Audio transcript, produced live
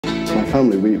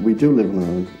family, we do live in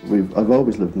Ireland. I've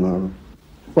always lived in Ireland.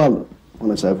 Well, when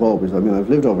I say I've always, I mean I've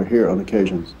lived over here on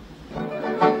occasions.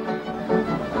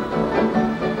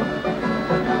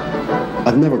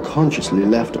 I've never consciously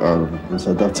left Ireland and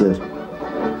said, that's it.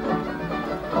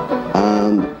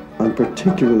 And I'm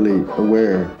particularly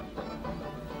aware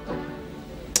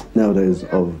nowadays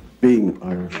of being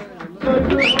Irish.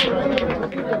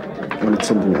 And it's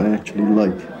something I actually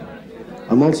like.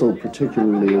 I'm also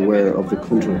particularly aware of the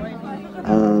country.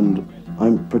 And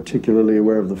I'm particularly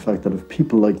aware of the fact that if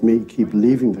people like me keep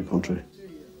leaving the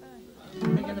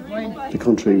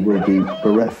country will be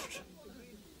bereft.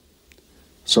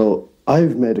 So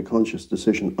I've made a conscious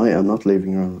decision. I am not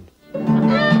leaving Ireland.